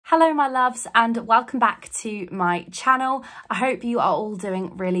Hello my loves and welcome back to my channel. I hope you are all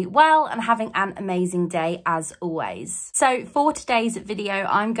doing really well and having an amazing day as always. So for today's video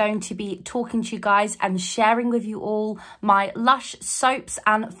I'm going to be talking to you guys and sharing with you all my Lush soaps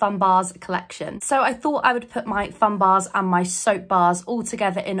and fun bars collection. So I thought I would put my fun bars and my soap bars all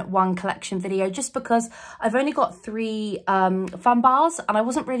together in one collection video just because I've only got three fun bars and I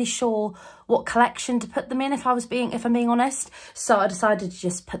wasn't really sure what collection to put them in if I'm being honest. So I decided to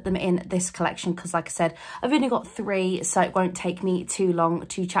just put them in this collection because like I said, I've only got three, so it won't take me too long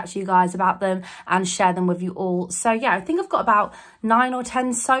to chat to you guys about them and share them with you all. So yeah, I think I've got about 9 or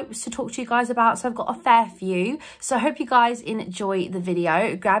 10 soaps to talk to you guys about, so I've got a fair few. So I hope you guys enjoy the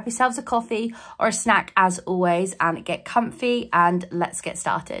video. Grab yourselves a coffee or a snack as always and get comfy and let's get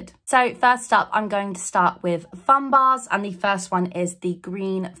started. So first up, I'm going to start with fun bars, and the first one is the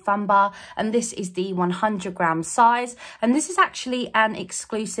green fun bar, and this is the 100-gram size, and this is actually an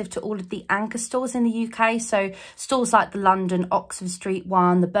exclusive to all of the anchor stores in the UK. So stores like the London Oxford Street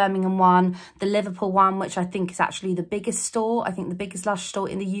one, the Birmingham one, the Liverpool one, which I think is actually the biggest store, I think the biggest Lush store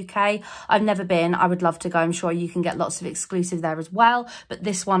in the UK. I've never been, I would love to go. I'm sure you can get lots of exclusive there as well, but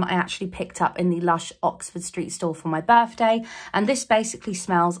this one I actually picked up in the Lush Oxford Street store for my birthday, and this basically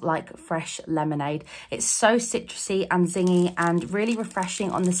smells like fresh lemonade. It's so citrusy and zingy and really refreshing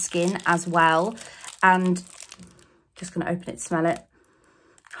on the skin as well. And just gonna open it, smell it.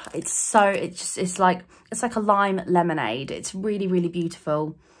 It's like a lime lemonade. It's really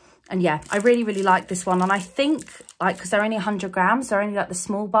beautiful. And yeah, I really like this one. And I think, like, because they're only 100 grams, they're only like the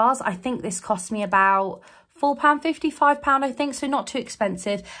small bars, I think this cost me about £4.50, £5 I think, so not too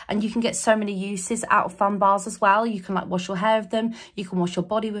expensive. And you can get so many uses out of fun bars as well. You can like wash your hair with them, you can wash your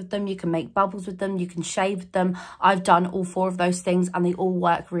body with them, you can make bubbles with them, you can shave with them. I've done all 4 of those things and they all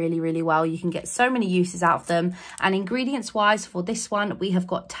work really well. You can get so many uses out of them. And ingredients wise for this one, we have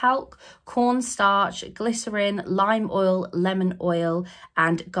got talc, cornstarch, glycerin, lime oil, lemon oil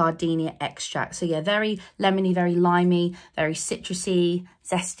and gardenia extract. So yeah, very lemony, very limey, very citrusy,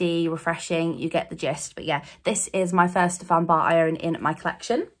 zesty, refreshing. You get the gist. But yeah, this is my first fun bar I own in my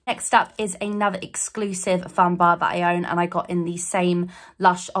collection. Next up is another exclusive fun bar that I own, and I got in the same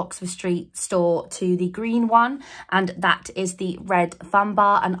Lush Oxford Street store to the green one, and that is the red fun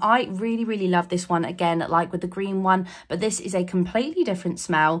bar. And I really love this one, again like with the green one, but this is a completely different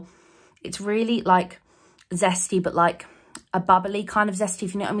smell. It's really like zesty, but like a bubbly kind of zesty,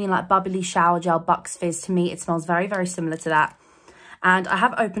 if you know what I mean, like bubbly shower gel, Bucks Fizz. To me it smells very similar to that. And I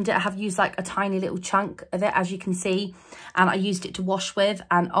have opened it, I have used like a tiny little chunk of it, as you can see, and I used it to wash with,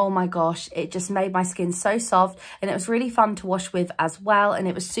 and oh my gosh, it just made my skin so soft, and it was really fun to wash with as well, and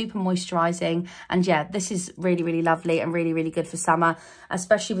it was super moisturizing. And yeah, this is really lovely and really good for summer,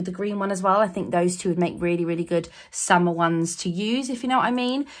 especially with the green one as well. I think those two would make really good summer ones to use, if you know what I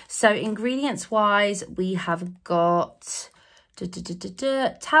mean. So ingredients wise, we have got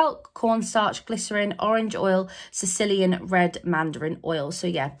talc, cornstarch, glycerin, orange oil, Sicilian red mandarin oil. So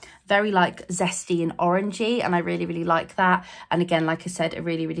yeah, very like zesty and orangey, and I really like that. And again, like I said, a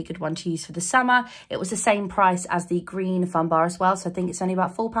really good one to use for the summer. It was the same price as the green fun bar as well, so I think it's only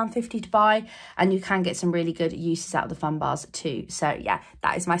about £4.50 to buy, and you can get some really good uses out of the fun bars too. So yeah,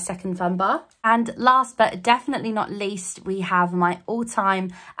 that is my second fun bar. And last but definitely not least, we have my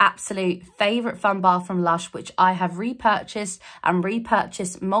all-time absolute favorite fun bar from Lush, which I have repurchased and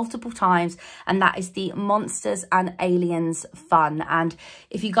repurchased multiple times, and that is the Monsters and Aliens Fun. And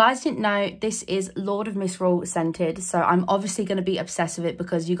if you guys didn't know, this is Lord of Misrule scented, so I'm obviously going to be obsessed with it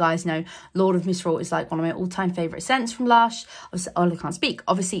because you guys know Lord of Misrule is like one of my all-time favorite scents from Lush. Oh, I can't speak,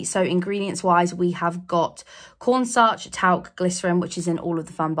 obviously. So ingredients wise, we have got cornstarch, talc, glycerin, which is in all of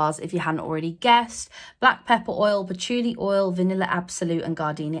the fun bars if you hadn't already guessed, black pepper oil, patchouli oil, vanilla absolute and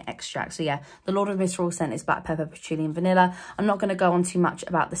gardenia extract. So yeah, the Lord of Misrule scent is black pepper, patchouli and vanilla. I'm not going to go on too much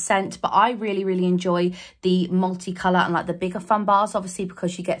about the scent, but I really enjoy the multicolour and like the bigger fun bars, obviously,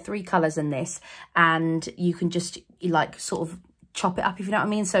 because you get 3 colours in this, and you can just like sort of chop it up, if you know what I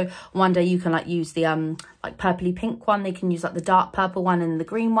mean. So one day you can like use the like purpley pink one, they can use like the dark purple one and the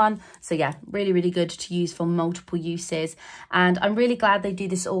green one. So yeah, really good to use for multiple uses. And I'm really glad they do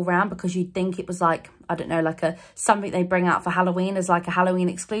this all round, because you'd think it was like, I don't know, like something they bring out for Halloween as like a Halloween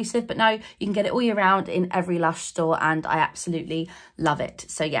exclusive, but no, you can get it all year round in every Lush store, and I absolutely love it.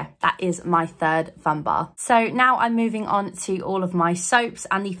 So yeah, that is my third fun bar. So now I'm moving on to all of my soaps,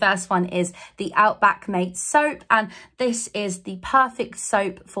 and the first one is the Outback Mate soap, and this is the perfect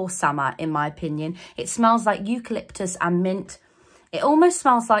soap for summer in my opinion. It smells like eucalyptus and mint. It almost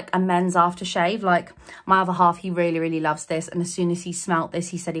smells like a men's aftershave. Like my other half, he really loves this. And as soon as he smelt this,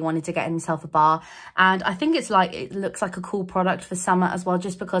 he said he wanted to get himself a bar. And I think it's like, it looks like a cool product for summer as well,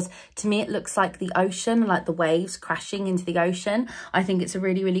 just because to me, it looks like the ocean, like the waves crashing into the ocean. I think it's a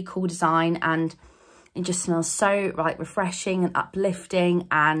really cool design, and it just smells so like refreshing and uplifting.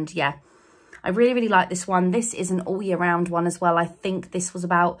 And yeah, I really like this one. This is an all year round one as well. I think this was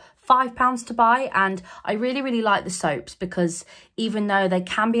about £5 to buy, and I really like the soaps, because even though they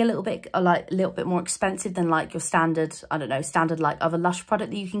can be a little bit more expensive than like your standard, I don't know, standard like other Lush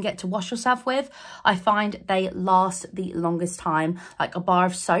product that you can get to wash yourself with, I find they last the longest time. Like a bar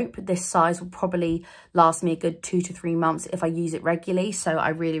of soap this size will probably last me a good 2 to 3 months if I use it regularly. So I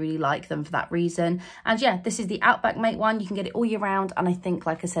really like them for that reason. And yeah, this is the Outback Mate one. You can get it all year round, and I think,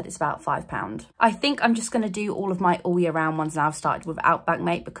 like I said, it's about £5. I think I'm just going to do all of my all year round ones now. I've started with Outback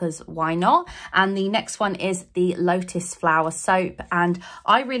Mate because why not? And the next one is the Lotus Flower Soap, and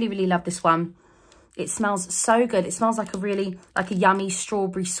I really love this one. It smells so good. It smells like a yummy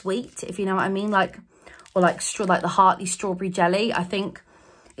strawberry sweet, if you know what I mean, like, or like the Hartley strawberry jelly. I think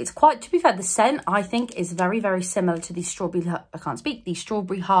it's quite, to be fair, the scent I think is very similar to the the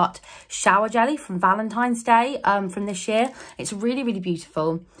Strawberry Heart shower jelly from Valentine's Day from this year. It's really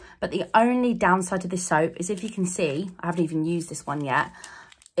beautiful. But the only downside to this soap is, if you can see, I haven't even used this one yet,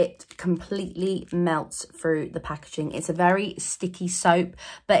 it completely melts through the packaging. It's a very sticky soap,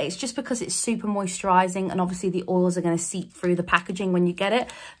 but it's just because it's super moisturizing, and obviously the oils are going to seep through the packaging when you get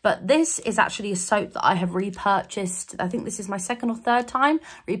it. But this is actually a soap that I have repurchased. I think this is my second or third time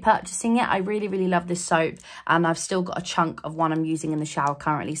repurchasing it. I really love this soap, and I've still got a chunk of one I'm using in the shower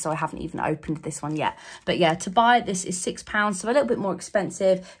currently, so I haven't even opened this one yet. But yeah, to buy this is £6, so a little bit more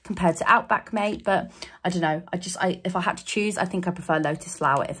expensive compared to Outback Mate, but I don't know. If I had to choose, I think I prefer Lotus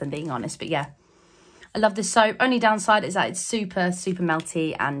Flower, if I'm being honest. But yeah, I love this soap. Only downside is that it's super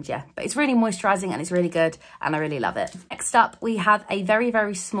melty, and yeah, but it's really moisturizing and it's really good, and I really love it. Next up, we have a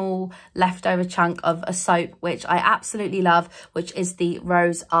very small leftover chunk of a soap which I absolutely love, which is the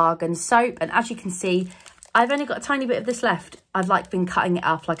Rose Argan soap. And as you can see, I've only got a tiny bit of this left. I've like been cutting it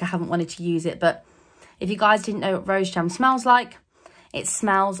up, like I haven't wanted to use it. But if you guys didn't know what rose jam smells like, it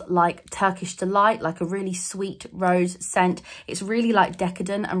smells like Turkish Delight, like a really sweet rose scent. It's really like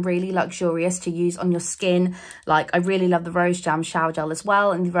decadent and really luxurious to use on your skin. Like, I really love the Rose Jam shower gel as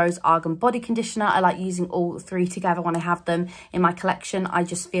well, and the Rose Argan body conditioner. I like using all three together when I have them in my collection. I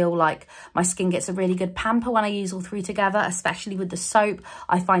just feel like my skin gets a really good pamper when I use all three together, especially with the soap.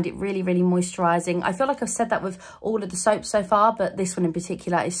 I find it really moisturizing. I feel like I've said that with all of the soaps so far, but this one in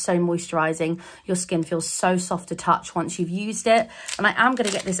particular is so moisturizing. Your skin feels so soft to touch once you've used it. And I am going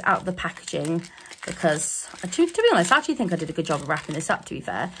to get this out of the packaging because, to be honest, I actually think I did a good job of wrapping this up, to be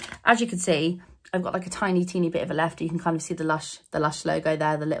fair. As you can see, I've got like a teeny bit of it left. You can kind of see the Lush logo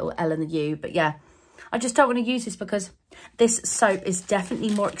there, the little L and the U. But yeah, I just don't want to use this because this soap is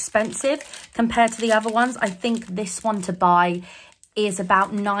definitely more expensive compared to the other ones. I think this one to buy is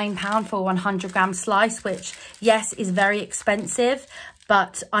about £9 for a 100 gram slice, which, yes, is very expensive.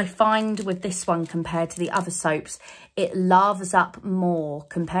 But I find with this one, compared to the other soaps, it lathes up more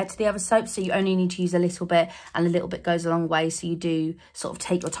compared to the other soaps. So you only need to use a little bit, and a little bit goes a long way. So you do sort of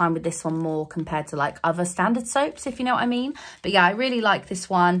take your time with this one more compared to like other standard soaps, if you know what I mean. But yeah, I really like this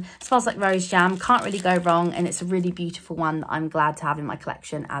one. It smells like rose jam, can't really go wrong. And it's a really beautiful one that I'm glad to have in my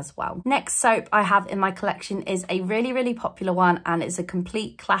collection as well. Next soap I have in my collection is a really popular one, and it's a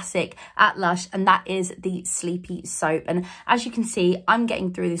complete classic at Lush, and that is the Sleepy soap. And as you can see, I'm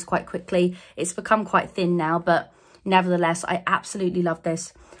getting through this quite quickly. It's become quite thin now, but nevertheless, I absolutely love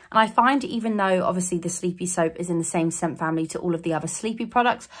this. And I find, even though obviously the Sleepy soap is in the same scent family to all of the other Sleepy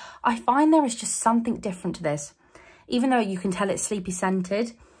products, I find there is just something different to this. Even though you can tell it's Sleepy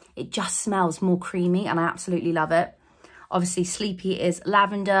scented, it just smells more creamy, and I absolutely love it. Obviously, Sleepy is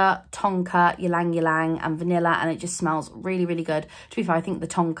lavender, tonka, ylang ylang, and vanilla, and it just smells really good. To be fair, I think the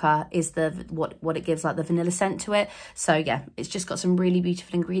tonka is what it gives, like the vanilla scent to it. So yeah, it's just got some really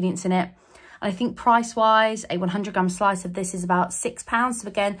beautiful ingredients in it. And I think price-wise, a 100 gram slice of this is about £6. So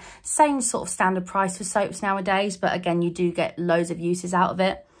again, same sort of standard price for soaps nowadays, but again, you do get loads of uses out of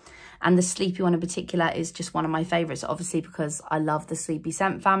it. And the Sleepy one in particular is just one of my favourites, obviously, because I love the Sleepy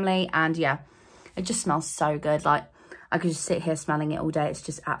scent family. And yeah, it just smells so good. Like, I could just sit here smelling it all day. It's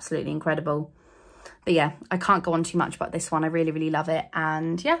just absolutely incredible. But yeah, I can't go on too much about this one. I really love it.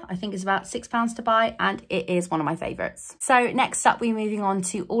 And yeah, I think it's about £6 to buy and it is one of my favourites. So next up, we're moving on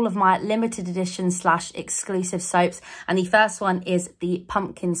to all of my limited edition / exclusive soaps. And the first one is the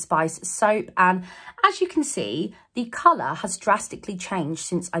pumpkin spice soap. And as you can see, the colour has drastically changed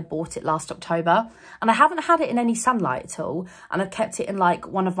since I bought it last October. And I haven't had it in any sunlight at all. And I've kept it in like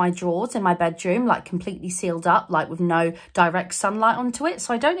one of my drawers in my bedroom, like completely sealed up, like with no direct sunlight onto it.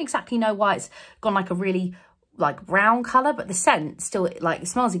 So I don't exactly know why it's gone like a really like brown colour, but the scent still, like, it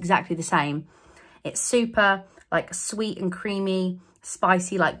smells exactly the same. It's super like sweet and creamy,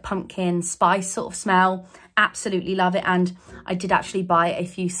 spicy, like pumpkin spice sort of smell. Absolutely love it. And I did actually buy a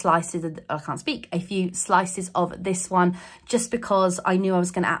few slices of, a few slices of this one just because I knew I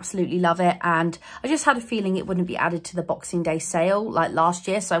was going to absolutely love it. And I just had a feeling it wouldn't be added to the Boxing Day sale like last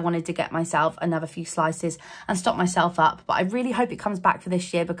year. So I wanted to get myself another few slices and stock myself up. But I really hope it comes back for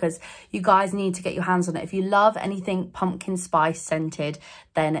this year because you guys need to get your hands on it. If you love anything pumpkin spice scented,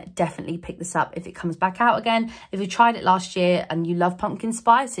 then definitely pick this up if it comes back out again. If you tried it last year and you love pumpkin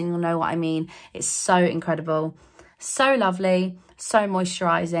spice, then you'll know what I mean. It's so incredible, so lovely, so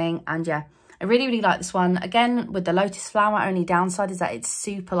moisturizing. And yeah, I really like this one. Again, with the lotus flower, only downside is that it's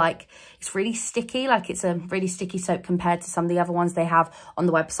super like, it's really sticky. Like it's a really sticky soap compared to some of the other ones they have on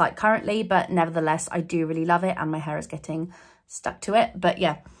the website currently. But nevertheless, I do really love it and my hair is getting stuck to it. But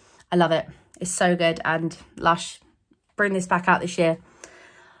yeah, I love it. It's so good. And Lush, bring this back out this year.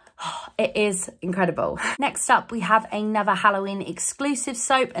 It is incredible. Next up, we have another Halloween exclusive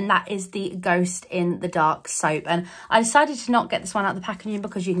soap, and that is the Ghost in the Dark soap. And I decided to not get this one out of the packaging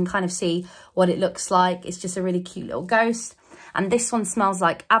because you can kind of see what it looks like. It's just a really cute little ghost. And this one smells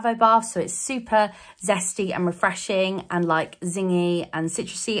like avo bath, so it's super zesty and refreshing and like zingy and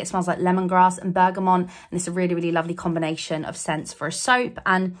citrusy. It smells like lemongrass and bergamot, and it's a really lovely combination of scents for a soap.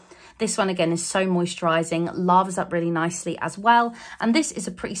 And this one again is so moisturising, lavers up really nicely as well. And this is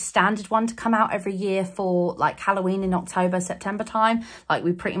a pretty standard one to come out every year for like Halloween in October, September time. Like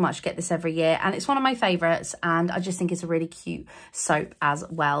we pretty much get this every year and it's one of my favourites and I just think it's a really cute soap as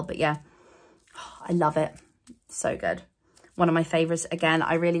well. But yeah, I love it. So good. One of my favourites again.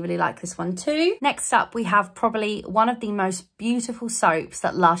 I really like this one too. Next up, we have probably one of the most beautiful soaps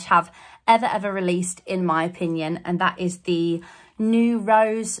that Lush have ever released in my opinion, and that is the New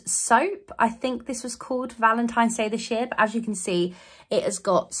Rose soap. I think this was called Valentine's Day this year, but as you can see, it has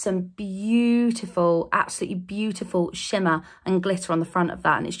got some beautiful, absolutely beautiful shimmer and glitter on the front of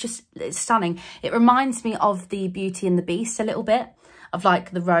that, and it's stunning. It reminds me of the Beauty and the Beast a little bit, of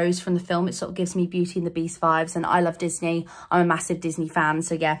like the rose from the film. It sort of gives me Beauty and the Beast vibes, and I love Disney. I'm a massive Disney fan,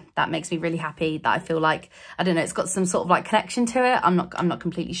 so yeah, that makes me really happy that I feel like, I don't know, it's got some sort of like connection to it. I'm not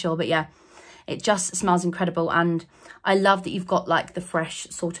completely sure, but yeah, it just smells incredible. And I love that you've got like the fresh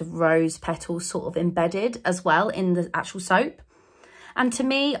sort of rose petals sort of embedded as well in the actual soap. And to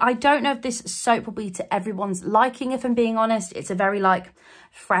me, I don't know if this soap will be to everyone's liking, if I'm being honest. It's a very like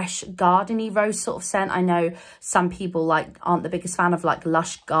fresh gardeny rose sort of scent. I know some people like aren't the biggest fan of like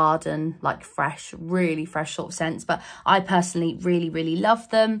Lush garden, like fresh, really fresh sort of scents, but I personally really love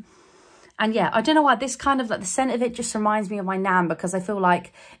them. And yeah, I don't know why, this kind of like the scent of it just reminds me of my nan, because I feel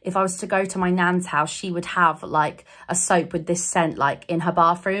like if I was to go to my nan's house, she would have like a soap with this scent like in her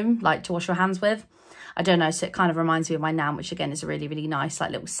bathroom, like to wash your hands with. I don't know, so it kind of reminds me of my nan, which again is a really nice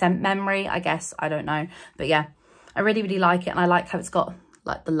like little scent memory, I guess. I don't know, but yeah, I really like it, and I like how it's got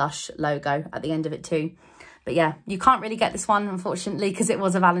like the Lush logo at the end of it too. But yeah, you can't really get this one unfortunately because it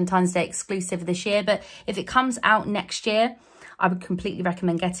was a Valentine's Day exclusive this year, but if it comes out next year, I would completely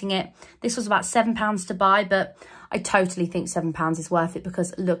recommend getting it. This was about £7 to buy, but I totally think £7 is worth it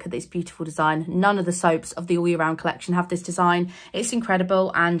because look at this beautiful design. None of the soaps of the All Year Round collection have this design. It's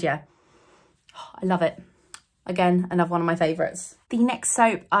incredible, and yeah, I love it. Again, another one of my favourites. The next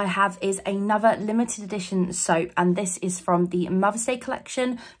soap I have is another limited edition soap, and this is from the Mother's Day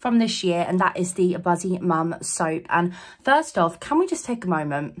collection from this year, and that is the Buzzy Mum soap. And first off, can we just take a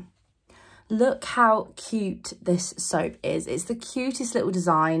moment? Look how cute this soap is. It's the cutest little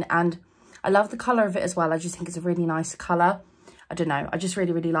design, and I love the colour of it as well. I just think it's a really nice colour. I don't know, I just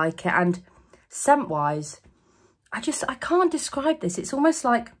really like it. And scent wise, I can't describe this. It's almost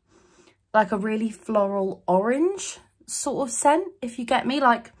like a really floral orange sort of scent, if you get me.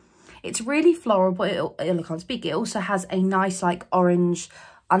 Like it's really floral, but I can't speak. It also has a nice like orange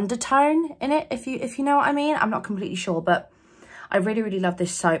undertone in it, if you know what I mean. I'm not completely sure, but I really love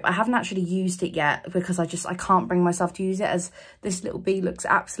this soap. I haven't actually used it yet because I can't bring myself to use it, as this little bee looks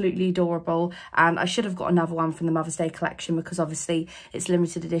absolutely adorable. And I should have got another one from the Mother's Day collection because obviously it's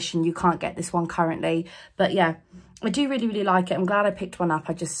limited edition. You can't get this one currently. But yeah, I do really like it. I'm glad I picked one up.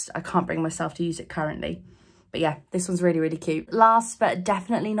 I can't bring myself to use it currently. But yeah, this one's really cute. Last but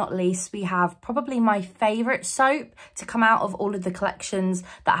definitely not least, we have probably my favourite soap to come out of all of the collections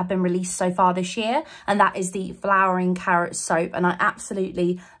that have been released so far this year. And that is the Flowering Carrot Soap. And I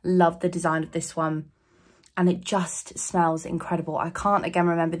absolutely love the design of this one. And it just smells incredible. I can't, again,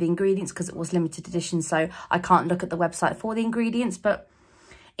 remember the ingredients because it was limited edition. So I can't look at the website for the ingredients. But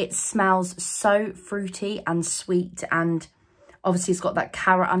it smells so fruity and sweet, and obviously it's got that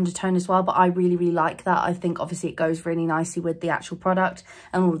carrot undertone as well, but I really like that. I think obviously it goes really nicely with the actual product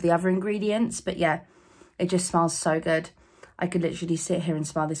and all of the other ingredients. But yeah, it just smells so good. I could literally sit here and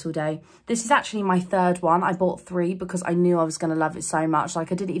smell this all day. This is actually my third one. I bought 3 because I knew I was going to love it so much.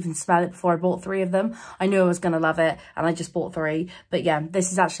 Like, I didn't even smell it before I bought 3 of them. I knew I was going to love it and I just bought 3. But yeah,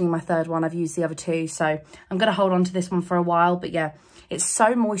 this is actually my third one. I've used the other 2, so I'm going to hold on to this one for a while. But yeah, it's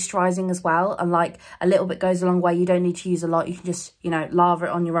so moisturizing as well, and like a little bit goes a long way. You don't need to use a lot. You can just, you know, lather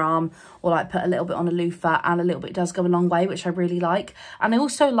it on your arm or like put a little bit on a loofah, and a little bit does go a long way, which I really like. And I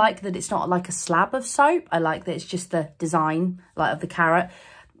also like that it's not like a slab of soap. I like that it's just the design like of the carrot.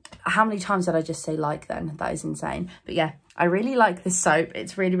 How many times did I just say like then? That is insane. But yeah, I really like this soap.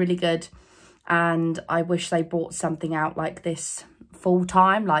 It's really good. And I wish they brought something out like this full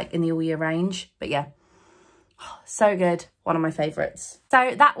time, like in the all year range. But yeah, so good. One of my favourites.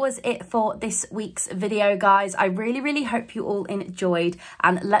 So that was it for this week's video, guys. I really hope you all enjoyed,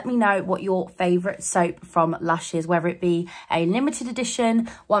 and let me know what your favourite soap from Lush is, whether it be a limited edition,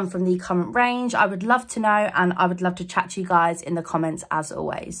 one from the current range. I would love to know, and I would love to chat to you guys in the comments as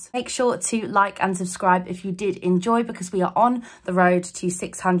always. Make sure to like and subscribe if you did enjoy, because we are on the road to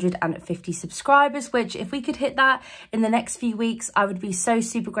 650 subscribers, which if we could hit that in the next few weeks, I would be so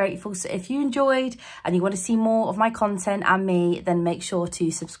super grateful. So if you enjoyed and you want to see more of my content and me, then make sure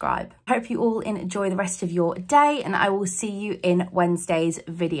to subscribe. I hope you all enjoy the rest of your day, and I will see you in Wednesday's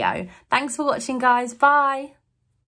video. Thanks for watching, guys. Bye.